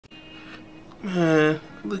Man,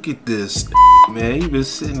 look at this, man. You been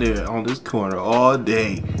sitting there on this corner all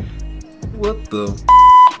day. What the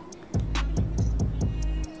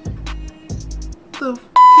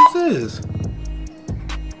is this?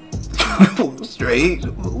 Strange.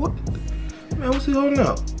 What? Man, what's he holding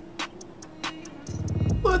up?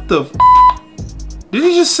 What the Did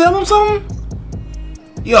he just sell him something?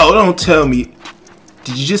 Yo, don't tell me.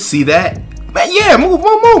 Did you just see that? Man, yeah, move.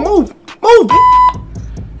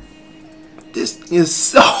 This is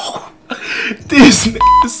so... This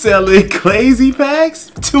nigga selling crazy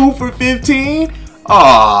packs? 2 for 15?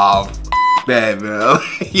 Aw, that, man.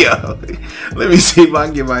 Yo, let me see if I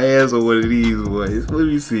can get my hands on one of these boys. Let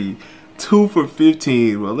me see. 2 for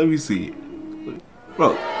 15, bro. Let me see.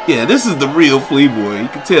 Bro, yeah, this is the real Fleeboy. You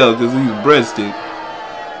can tell because he's breasted.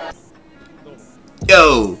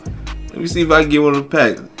 Yo, let me see if I can get one of the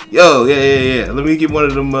packs. Yo, yeah. Let me get one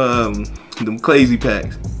of them crazy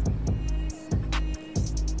packs.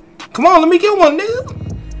 Come on, let me get one, nigga.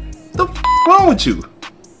 The f wrong with you?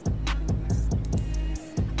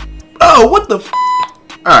 Oh, what the f?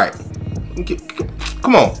 Alright.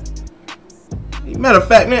 Come on. Matter of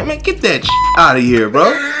fact, man, get that out of here,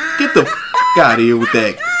 bro. Get the f out of here with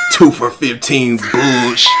that 2 for 15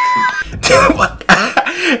 bullshit.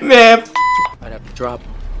 Man. Might have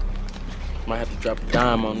to drop a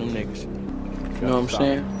dime on them niggas. You know what I'm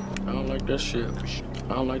saying? I don't like that shit.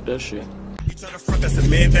 You try to front, that's a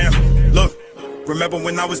man down. Look, remember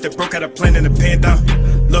when I was the broke, had a plan and a pan down.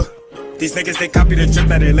 Look, these niggas, they copy the drip,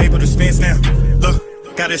 now they label the spins now.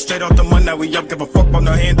 Look, got it straight off the money, now we up, give a fuck about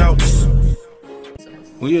no handouts.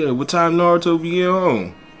 Well, yeah, what time Naruto be getting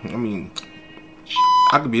home? I mean,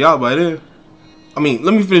 I could be out by then. I mean,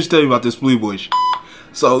 let me finish telling you about this Fleeboy shit.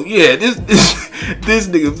 So, yeah, this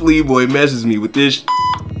nigga Fleeboy messages me with this shit.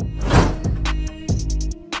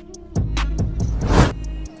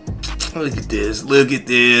 Look at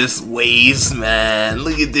this waist, man.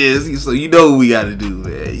 Look at this. So you know what we gotta do,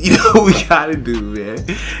 man. You know what we gotta do, man.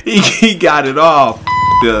 He got it all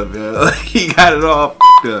up, man. He got it all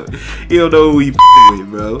up. He don't know who he with,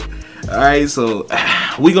 bro. Alright, so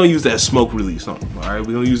we gonna use that smoke release on him. Alright,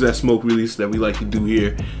 we gonna use that smoke release that we like to do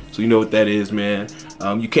here. So you know what that is, man.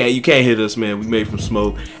 You can't hit us, man. We made from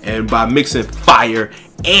smoke, and by mixing fire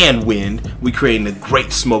and wind, we creating a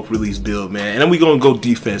great smoke release build, man. And then we gonna go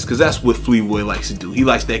defense, because that's what Fleeboy likes to do. He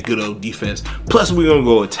likes that good old defense. Plus we gonna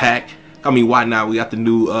go attack. I mean, why not? We got the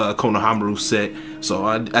new Konohamaru set, so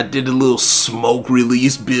I did a little smoke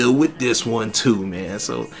release build with this one too, man.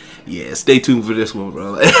 So yeah, stay tuned for this one,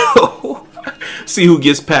 bro. See who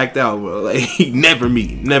gets packed out, bro. Like, never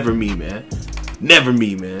me, man. Never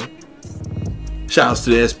me, man. Shouts to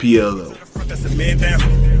the SPL though. That's a man down.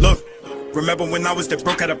 Look, remember when I was the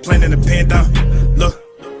broke, had a plan and a pan down. Look,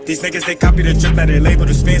 these niggas, they copy the drip, now they label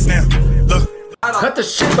the spins now. Look, cut the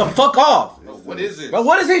shit the fuck off. What is it? Bro,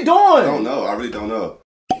 what is he doing? I don't know. I really don't know.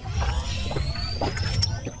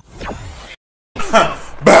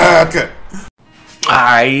 Back.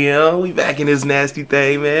 Alright, yo, we back in this nasty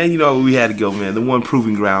thing, man. You know where we had to go, man. The one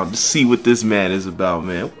proving ground to see what this man is about,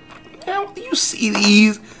 man. Man, you see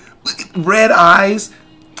these? Look at red eyes.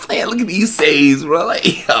 Man, look at these saves, bro. Like,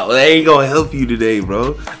 yo, that ain't gonna help you today,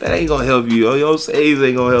 bro. That ain't gonna help you. Yo, saves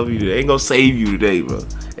ain't gonna help you today. Ain't gonna save you today, bro.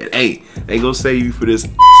 It ain't gonna save you for this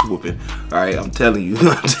whooping. Alright, I'm telling you.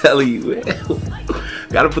 I'm telling you, man.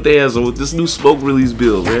 Gotta put the hands on with this new smoke release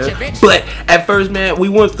build, man. But at first, man, we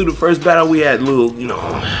went through the first battle. We had little, you know,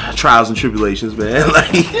 trials and tribulations, man.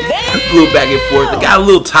 Like, a little back and forth. It got a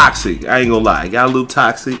little toxic. I ain't gonna lie. It got a little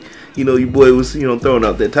toxic. You know, your boy was, you know, throwing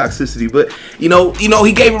out that toxicity, but you know,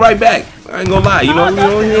 he gave it right back. I ain't gonna lie. You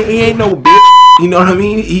know, he ain't no bitch. You know what I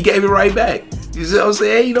mean? He gave it right back. You see what I'm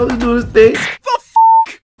saying? You know, he do his thing.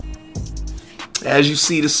 As you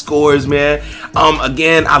see the scores, man.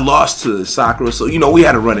 Again, I lost to Sakura, so you know we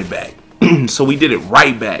had to run it back. So we did it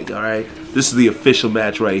right back. All right, this is the official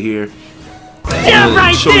match right here. Yeah,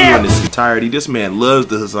 right show there. you in its entirety. This man loves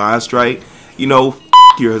the Hazan strike. You know,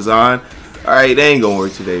 your Hazan. All right, that ain't gonna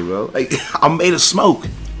work today, bro. Like, I'm made of smoke.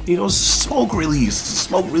 You know, smoke release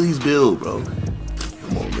build, bro.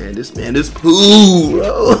 Come on, man. This man is poo,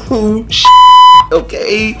 bro.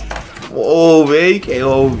 Okay. Whoa, man, you can't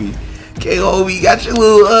hold me. You got your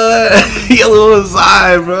little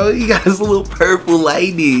Hazan, bro. You got this little purple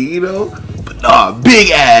lightning, you know. But nah, big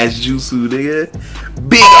ass Jutsu, nigga.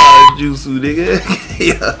 Big ass Jutsu, nigga.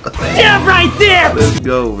 Yeah, right there. Let's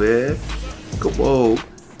go, man. Come on.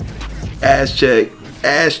 Ass check.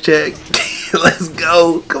 Let's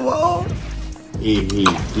go. Come on.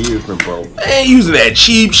 Different, bro. I ain't using that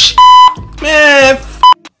cheap shit. Man.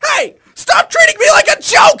 hey, stop treating me like a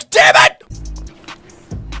joke, damn it!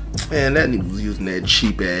 Man, that nigga was using that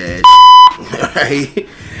cheap ass. Alright?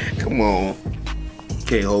 Come on.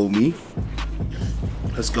 Can't hold me.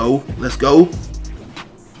 Let's go. Let's go.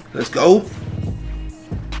 Let's go.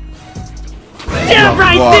 Damn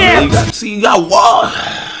right there! You got wall.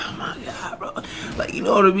 Oh my God, bro. Like, you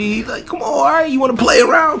know what I mean? Like, come on, alright? You want to play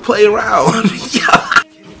around? Play around.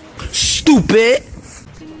 Stupid.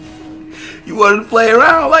 You wanted to play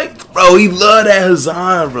around? Like, bro, he love that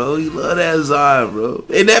Hazan, bro. He love that Hazan, bro.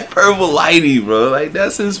 And that purple lighting, bro. Like,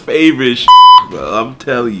 that's his favorite shit, bro. I'm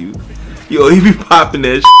telling you. Yo, he be popping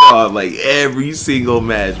that shit off like every single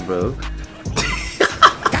match, bro.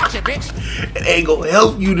 Gotcha, bitch. It ain't gonna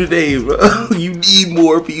help you today, bro. You need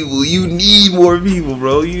more people. You need more people,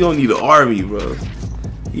 bro. You don't need an army, bro.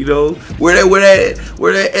 You know, where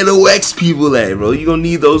that NOX people at, bro? You gonna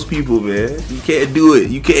need those people, man. You can't do it.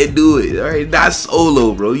 You can't do it. All right, not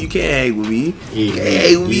solo, bro. You can't hang with me. You can't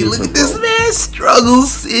hang with me. Look at this man, Struggle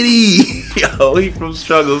City. Yo, he from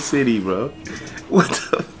Struggle City, bro. What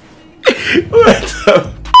the? What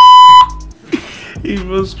the? He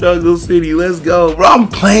from Struggle City. Let's go, bro. I'm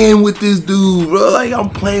playing with this dude, bro. Like, I'm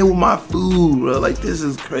playing with my food, bro. Like, this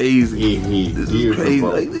is crazy. This is crazy.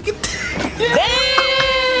 Like, look at that.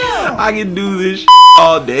 I can do this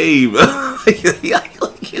all day, bro.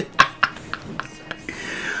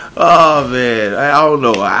 Oh man, I don't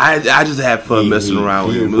know. I just had fun messing around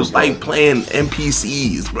with him. It was like playing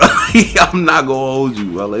NPCs, bro. I'm not gonna hold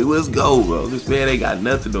you, bro. Like, let's go, bro. This man ain't got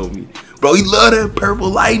nothing on me, bro. He love that purple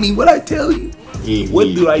lightning. What I tell you? What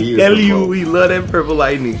do I tell you? He love that purple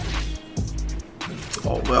lightning.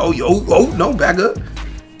 Oh well, oh no, back up.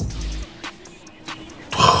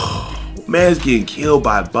 Man's getting killed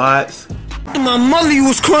by bots. My mother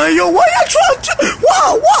was crying, yo, why you trying to,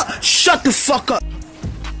 what? Shut the fuck up.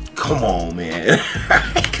 Come on, man.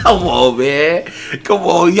 Come on, man. Come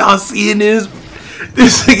on, y'all seeing this?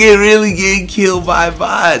 This nigga really getting killed by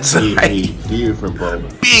bots. Right? Different, bro.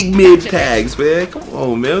 Big mid packs, man. Come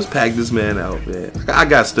on, man. Let's pack this man out, man. I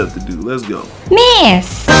got stuff to do. Let's go.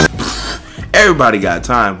 Miss. Everybody got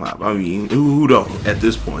time hop. I mean, who don't at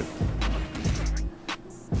this point?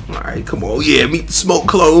 Alright, come on. Yeah, meet the smoke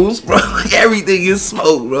clones, bro. Like, everything is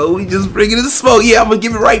smoke, bro. We just bring it in the smoke. Yeah, I'm gonna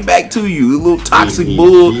give it right back to you. A little toxic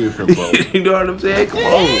bull. You know what I'm saying? Come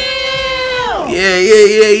on.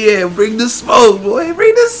 Yeah. Bring the smoke, boy.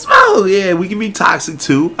 Bring the smoke. Yeah, we can be toxic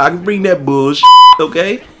too. I can bring that bullshit,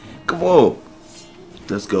 okay? Come on.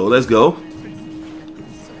 Let's go. Let's go.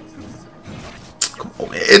 Come on,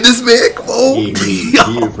 man. And this man, come on.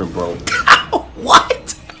 Different, bro. What?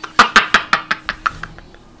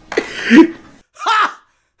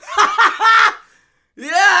 Yeah,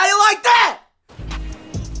 I like that.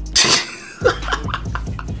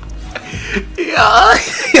 Yo.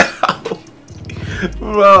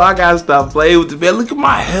 Bro, I gotta stop playing with the man. Look at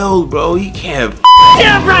my health, bro. He can't.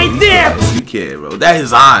 Damn right there. You can't, bro. That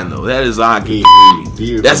is on though. That is on.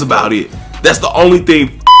 That's about it. That's the only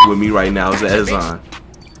thing with me right now is that is on.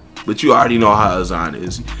 But you already know how Azan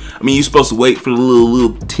is. I mean, you're supposed to wait for the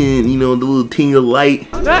little tin, you know, the little tin of light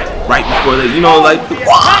right before that, you know, like.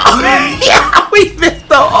 Yeah, we missed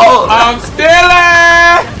the ult. I'm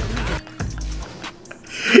stealing.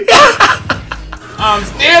 I'm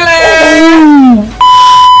stealing.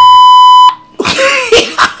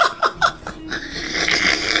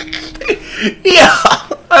 Yeah,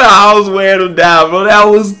 I was wearing them down, bro. That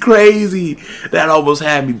was crazy. That almost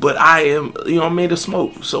had me, but I am, you know, I'm made of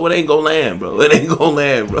smoke, so it ain't gonna land, bro. It ain't gonna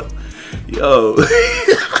land, bro. Yo.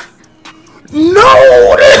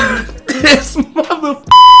 No, this motherfucker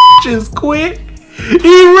just quit. He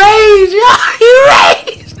raged, yo. He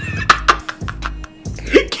raged.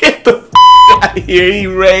 Get the out of here. He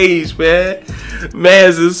raged, man.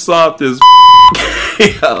 Man's as soft as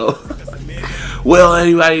yo. Well,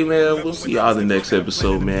 anybody, man, we'll see y'all in the next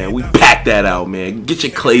episode, man. We pack that out, man. Get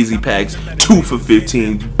your crazy packs, 2 for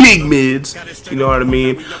 15, big mids. You know what I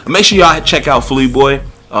mean? Make sure y'all check out Fleeboy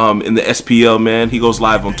in the SPL, man. He goes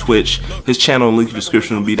live on Twitch. His channel and link in the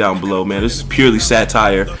description will be down below, man. This is purely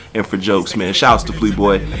satire and for jokes, man. Shouts to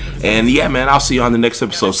Fleeboy. And yeah, man, I'll see you on the next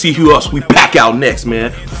episode. See who else we pack out next,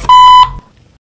 man.